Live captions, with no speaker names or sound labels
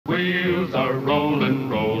are rolling,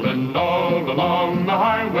 rolling all along the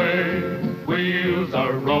highway. Wheels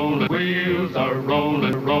are rolling,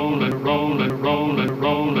 rolling, rolling,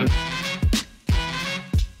 rolling.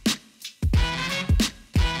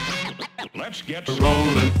 Let's get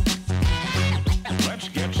rolling. Let's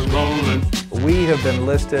get rolling. We have been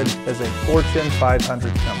listed as a Fortune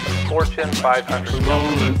 500 company. Fortune 500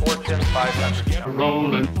 rolling. Fortune 500 company.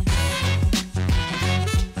 Rolling.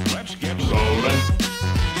 Let's get rolling.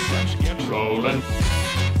 Let's get rolling.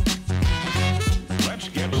 Let's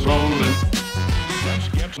get rolling. Let's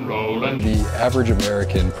get rolling. The average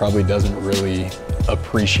American probably doesn't really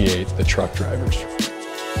appreciate the truck drivers.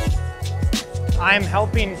 I'm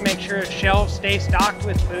helping make sure shelves stay stocked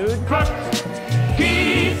with food. Trucks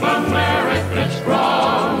keep America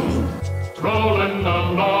strong. Rolling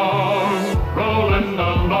along, rolling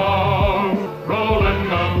along, rolling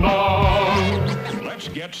along. Let's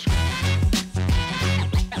get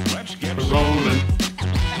rolling.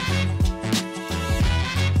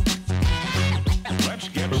 Let's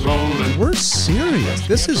get rolling. We're serious.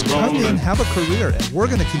 This is come in, have a career, and we're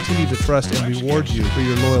going to continue to trust and reward you for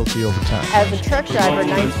your loyalty over time. As a truck driver,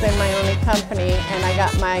 Knight's been my only company, and I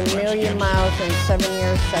got my 1,000,000 miles in 7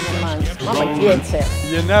 years, 7 months. Mama gets it.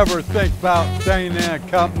 You never think about staying in a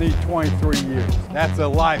company 23 years. That's a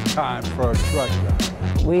lifetime for a truck driver.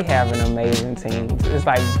 We have an amazing team. It's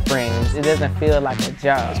like friends. It doesn't feel like a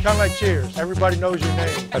job. It's kind of like Cheers. Everybody knows your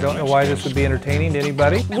name. I don't know why this would be entertaining to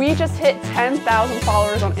anybody. We just hit 10,000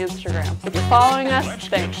 followers on Instagram. If you're following us,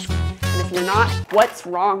 thanks. And if you're not, what's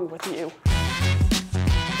wrong with you?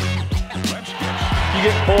 You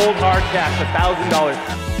get cold hard cash, $1,000.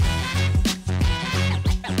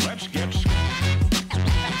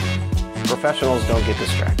 Professionals don't get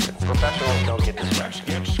distracted. Professionals don't get distracted.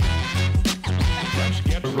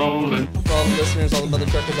 Rolling. For all the listeners, all the mother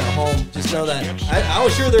truckers at home, just know that I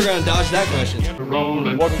was sure they were going to dodge that question.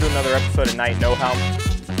 Rolling. Welcome to another episode of Night Know How.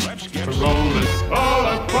 Let's get rolling all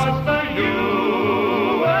across the U.S.